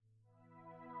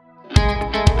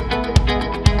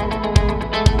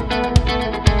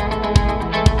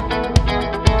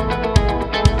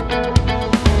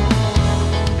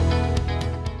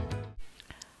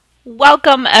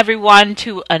Welcome, everyone,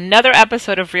 to another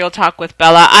episode of Real Talk with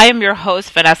Bella. I am your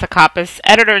host, Vanessa Kappas,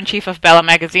 editor-in-chief of Bella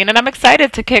Magazine, and I'm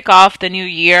excited to kick off the new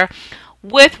year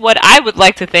with what I would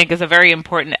like to think is a very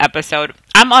important episode.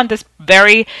 I'm on this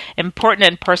very important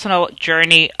and personal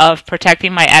journey of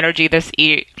protecting my energy this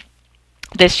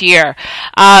year.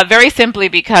 Very simply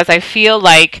because I feel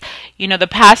like, the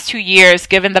past 2 years,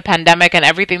 given the pandemic and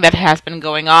everything that has been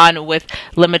going on with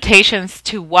limitations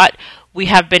to what we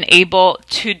have been able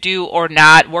to do or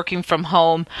not working from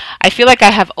home, I feel like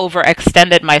I have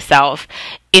overextended myself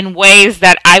in ways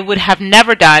that I would have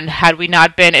never done had we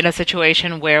not been in a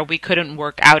situation where we couldn't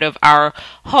work out of our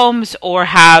homes or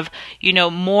have,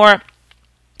 more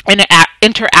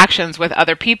interactions with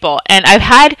other people. And I've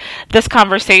had this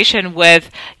conversation with,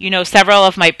 several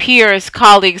of my peers,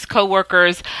 colleagues,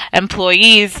 coworkers,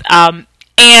 employees, and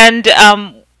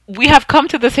we have come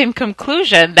to the same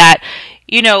conclusion that,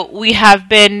 we have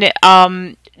been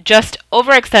just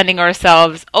overextending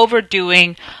ourselves,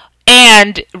 overdoing,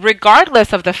 and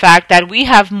regardless of the fact that we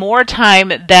have more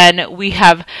time than we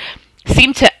have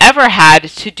seemed to ever had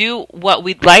to do what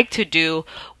we'd like to do,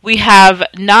 we have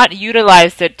not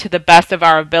utilized it to the best of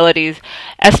our abilities,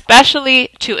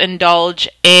 especially to indulge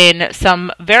in some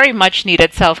very much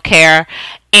needed self-care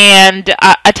and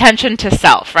attention to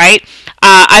self, right?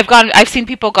 I've seen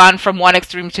people gone from one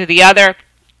extreme to the other.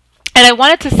 And I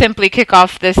wanted to simply kick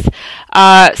off this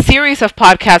series of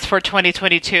podcasts for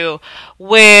 2022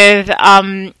 with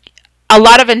a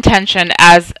lot of intention,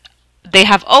 as they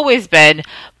have always been.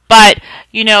 But,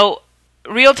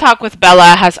 Real Talk with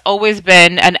Bella has always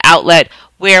been an outlet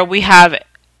where we have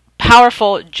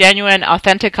powerful, genuine,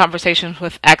 authentic conversations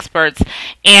with experts.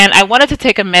 And I wanted to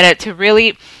take a minute to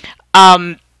really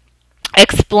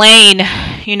explain,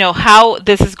 how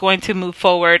this is going to move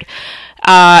forward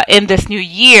in this new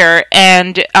year,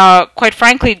 and quite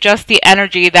frankly, just the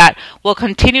energy that will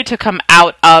continue to come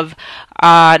out of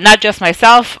not just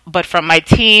myself, but from my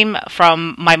team,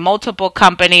 from my multiple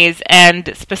companies,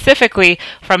 and specifically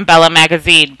from Bella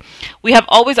Magazine. We have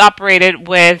always operated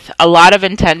with a lot of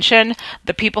intention.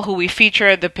 The people who we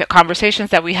feature, the conversations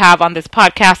that we have on this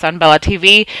podcast on Bella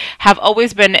TV have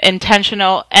always been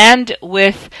intentional and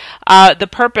with the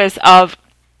purpose of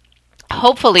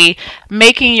hopefully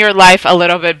making your life a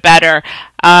little bit better,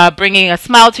 bringing a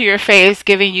smile to your face,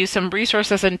 giving you some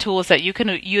resources and tools that you can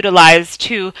utilize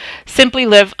to simply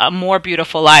live a more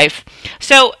beautiful life.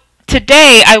 So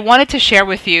today I wanted to share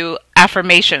with you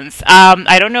affirmations.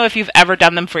 I don't know if you've ever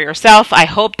done them for yourself. I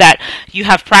hope that you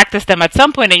have practiced them at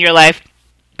some point in your life,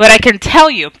 but I can tell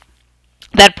you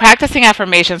that practicing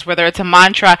affirmations, whether it's a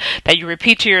mantra that you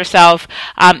repeat to yourself,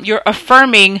 you're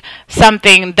affirming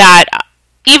something that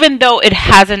even though it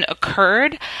hasn't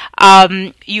occurred,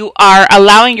 you are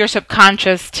allowing your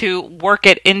subconscious to work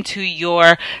it into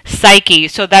your psyche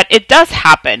so that it does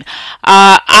happen.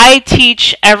 I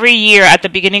teach every year at the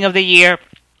beginning of the year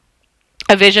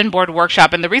a vision board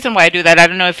workshop. And the reason why I do that, I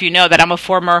don't know if you know that I'm a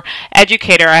former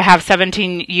educator. I have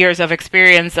 17 years of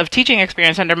teaching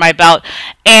experience under my belt.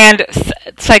 And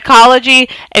psychology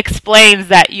explains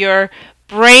that your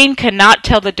brain cannot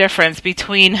tell the difference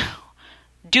between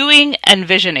doing and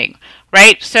visioning,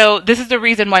 right? So this is the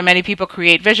reason why many people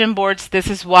create vision boards. This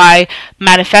is why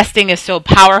manifesting is so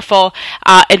powerful,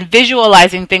 and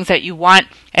visualizing things that you want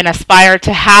and aspire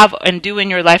to have and do in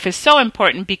your life is so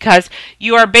important, because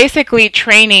you are basically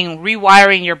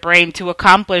rewiring your brain to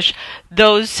accomplish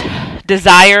those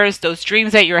desires, those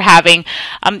dreams that you're having,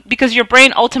 because your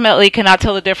brain ultimately cannot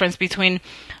tell the difference between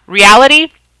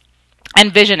reality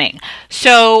and visioning.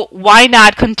 So why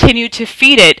not continue to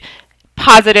feed it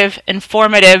positive,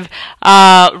 informative,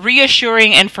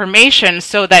 reassuring information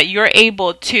so that you're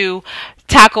able to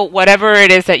tackle whatever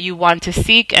it is that you want to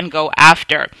seek and go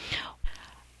after.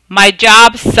 My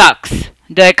job sucks.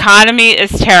 The economy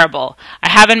is terrible. I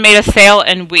haven't made a sale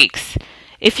in weeks.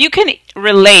 If you can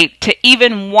relate to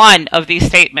even one of these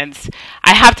statements,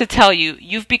 I have to tell you,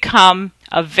 you've become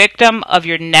a victim of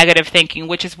your negative thinking,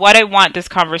 which is what I want this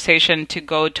conversation to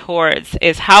go towards,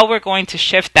 is how we're going to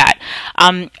shift that,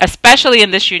 especially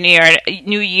in this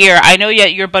new year. I know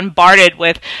yet you're bombarded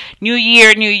with new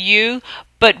year, new you,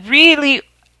 but really,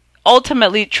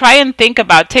 ultimately, try and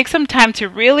take some time to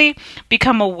really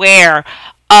become aware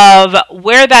of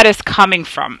where that is coming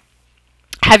from.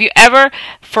 Have you ever,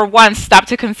 for once, stopped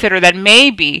to consider that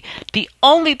maybe the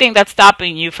only thing that's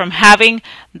stopping you from having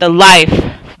the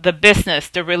life, the business,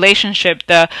 the relationship,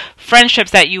 the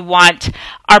friendships that you want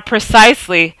are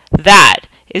precisely that,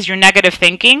 is your negative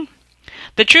thinking?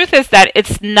 The truth is that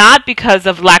it's not because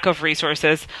of lack of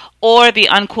resources or the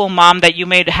uncool mom that you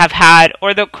may have had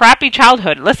or the crappy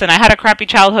childhood. Listen, I had a crappy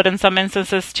childhood in some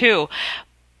instances too.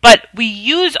 But we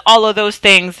use all of those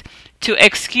things to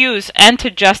excuse and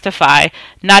to justify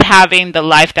not having the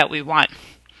life that we want.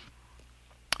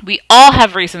 We all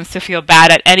have reasons to feel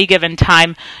bad at any given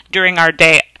time during our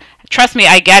day. Trust me,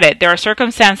 I get it. There are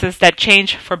circumstances that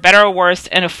change for better or worse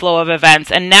in a flow of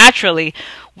events. And naturally,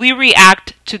 we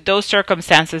react to those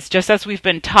circumstances just as we've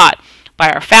been taught by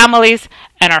our families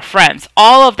and our friends.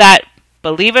 All of that,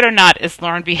 believe it or not, is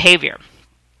learned behavior.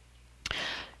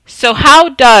 So how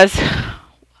does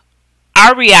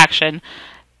our reaction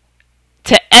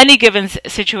to any given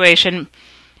situation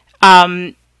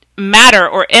matter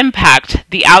or impact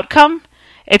the outcome?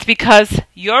 It's because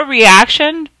your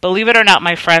reaction, believe it or not,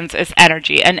 my friends, is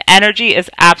energy. And energy is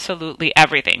absolutely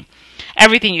everything.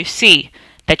 Everything you see,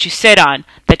 that you sit on,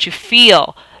 that you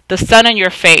feel, the sun on your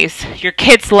face, your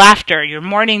kids' laughter, your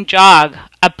morning jog,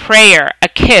 a prayer, a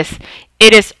kiss.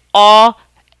 It is all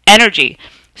energy.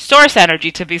 Source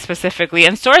energy, to be specifically.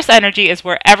 And source energy is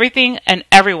where everything and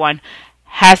everyone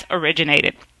has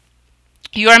originated.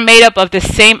 You are made up of the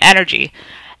same energy.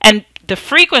 And the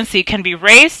frequency can be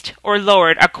raised or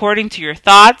lowered according to your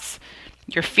thoughts,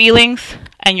 your feelings,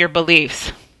 and your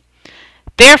beliefs.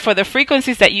 Therefore, the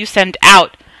frequencies that you send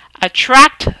out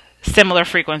attract similar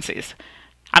frequencies.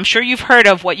 I'm sure you've heard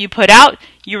of what you put out,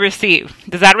 you receive.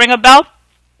 Does that ring a bell?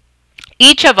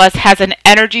 Each of us has an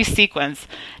energy sequence,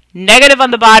 negative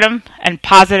on the bottom and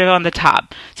positive on the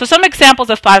top. So some examples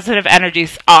of positive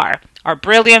energies are our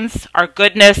brilliance, our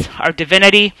goodness, our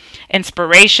divinity,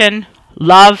 inspiration,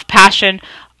 love, passion,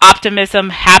 optimism,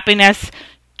 happiness,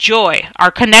 joy,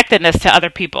 our connectedness to other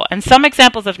people. And some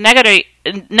examples of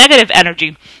negative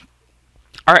energy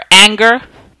are anger,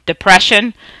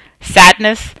 depression,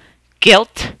 sadness,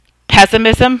 guilt,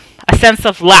 pessimism, a sense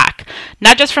of lack,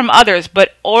 not just from others,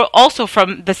 but also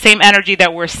from the same energy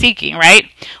that we're seeking, right?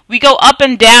 We go up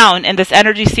and down in this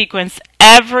energy sequence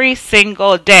every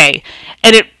single day,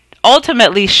 and it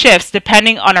ultimately shifts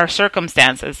depending on our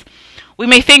circumstances. We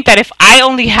may think that if I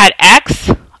only had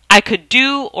X, I could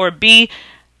do or be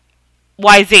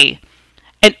YZ.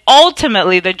 And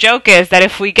ultimately, the joke is that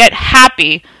if we get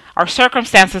happy, our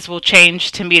circumstances will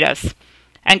change to meet us.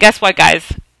 And guess what,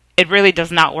 guys? It really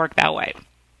does not work that way.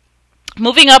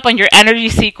 Moving up on your energy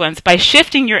sequence by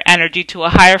shifting your energy to a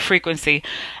higher frequency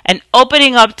and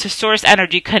opening up to source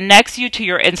energy connects you to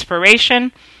your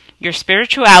inspiration, your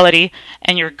spirituality,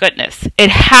 and your goodness. It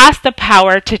has the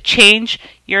power to change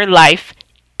your life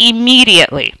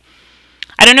immediately.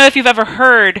 I don't know if you've ever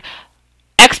heard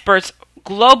experts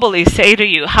globally say to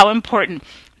you how important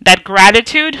that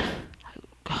gratitude,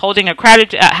 having a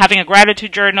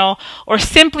gratitude journal, or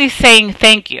simply saying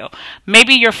thank you.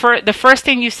 Maybe the first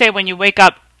thing you say when you wake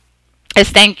up is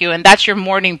thank you, and that's your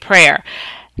morning prayer.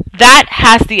 That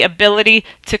has the ability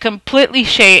to completely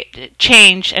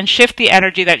change and shift the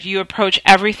energy that you approach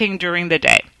everything during the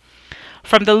day.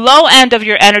 From the low end of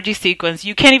your energy sequence,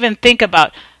 you can't even think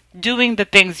about doing the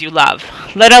things you love,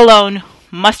 let alone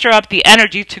muster up the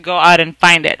energy to go out and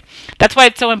find it. That's why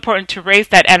it's so important to raise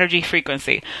that energy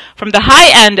frequency. From the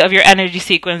high end of your energy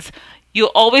sequence,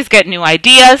 you'll always get new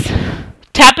ideas,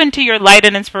 tap into your light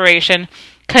and inspiration,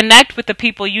 connect with the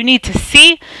people you need to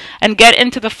see, and get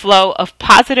into the flow of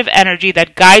positive energy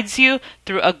that guides you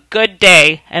through a good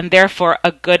day and therefore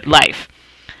a good life.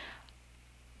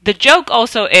 The joke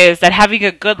also is that having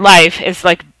a good life is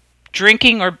like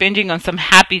drinking or binging on some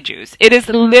happy juice. It is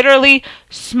literally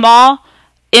small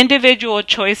individual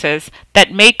choices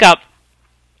that make up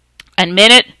a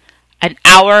minute, an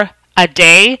hour, a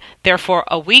day, therefore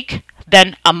a week,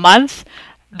 then a month,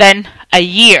 then a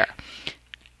year.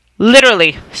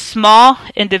 Literally, small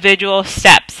individual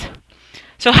steps.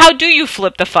 So how do you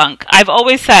flip the funk? I've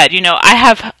always said, I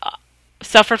have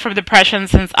suffered from depression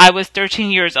since I was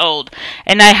 13 years old,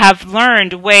 and I have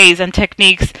learned ways and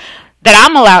techniques that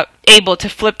I'm able to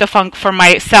flip the funk for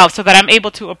myself so that I'm able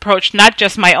to approach not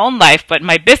just my own life, but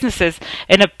my businesses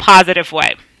in a positive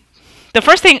way. The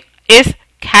first thing is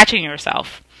catching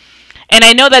yourself. And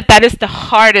I know that is the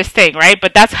hardest thing, right?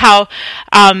 But that's how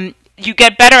you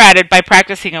get better at it, by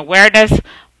practicing awareness,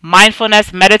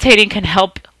 mindfulness. Meditating can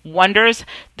help wonders.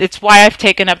 It's why I've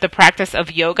taken up the practice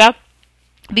of yoga,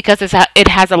 because it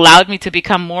has allowed me to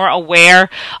become more aware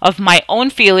of my own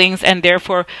feelings and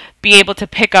therefore be able to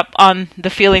pick up on the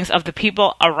feelings of the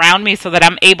people around me so that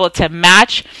I'm able to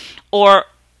match or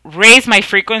raise my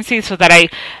frequency so that I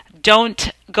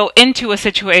don't go into a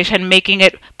situation making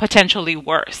it potentially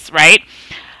worse, right?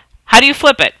 How do you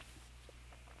flip it?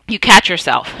 You catch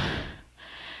yourself.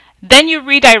 Then you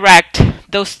redirect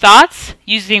those thoughts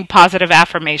using positive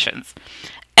affirmations.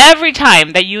 Every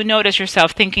time that you notice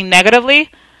yourself thinking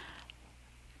negatively,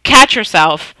 catch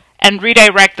yourself and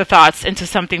redirect the thoughts into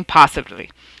something positively.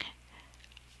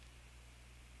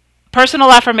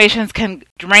 Personal affirmations can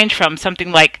range from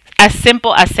something like as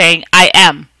simple as saying, I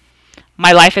am.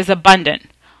 My life is abundant.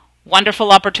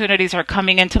 Wonderful opportunities are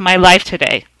coming into my life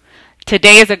today.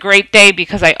 Today is a great day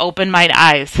because I opened my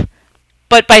eyes.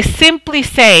 But by simply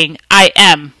saying, I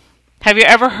am, have you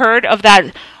ever heard of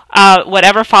that,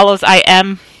 whatever follows I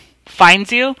am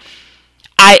finds you?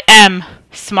 I am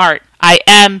smart. I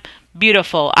am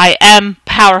beautiful. I am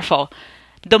powerful.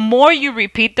 The more you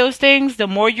repeat those things, the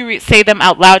more you say them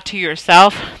out loud to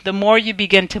yourself, the more you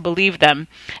begin to believe them.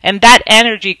 And that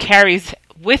energy carries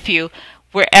with you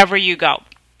wherever you go.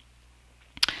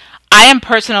 I am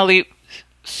personally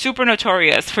super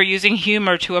notorious for using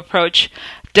humor to approach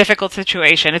difficult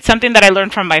situation. It's something that I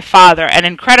learned from my father, and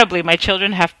incredibly, my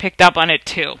children have picked up on it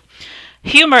too.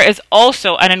 Humor is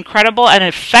also an incredible and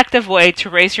effective way to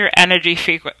raise your energy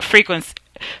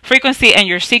frequency and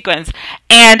your sequence.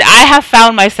 And I have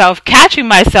found myself catching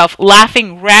myself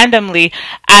laughing randomly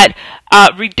at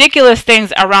ridiculous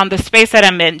things around the space that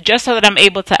I'm in, just so that I'm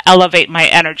able to elevate my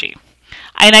energy.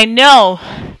 And I know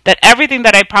that everything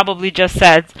that I probably just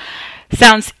said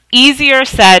sounds easier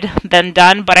said than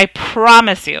done, but I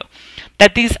promise you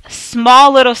that these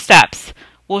small little steps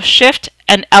will shift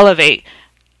and elevate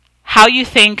how you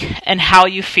think and how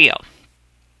you feel.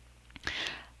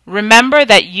 Remember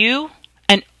that you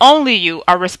and only you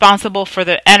are responsible for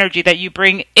the energy that you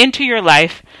bring into your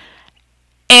life,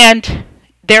 and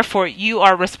therefore you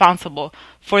are responsible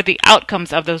for the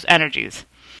outcomes of those energies.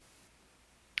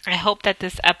 I hope that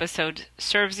this episode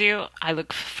serves you. I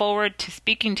look forward to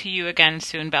speaking to you again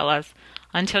soon, Bellas.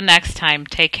 Until next time,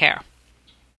 take care.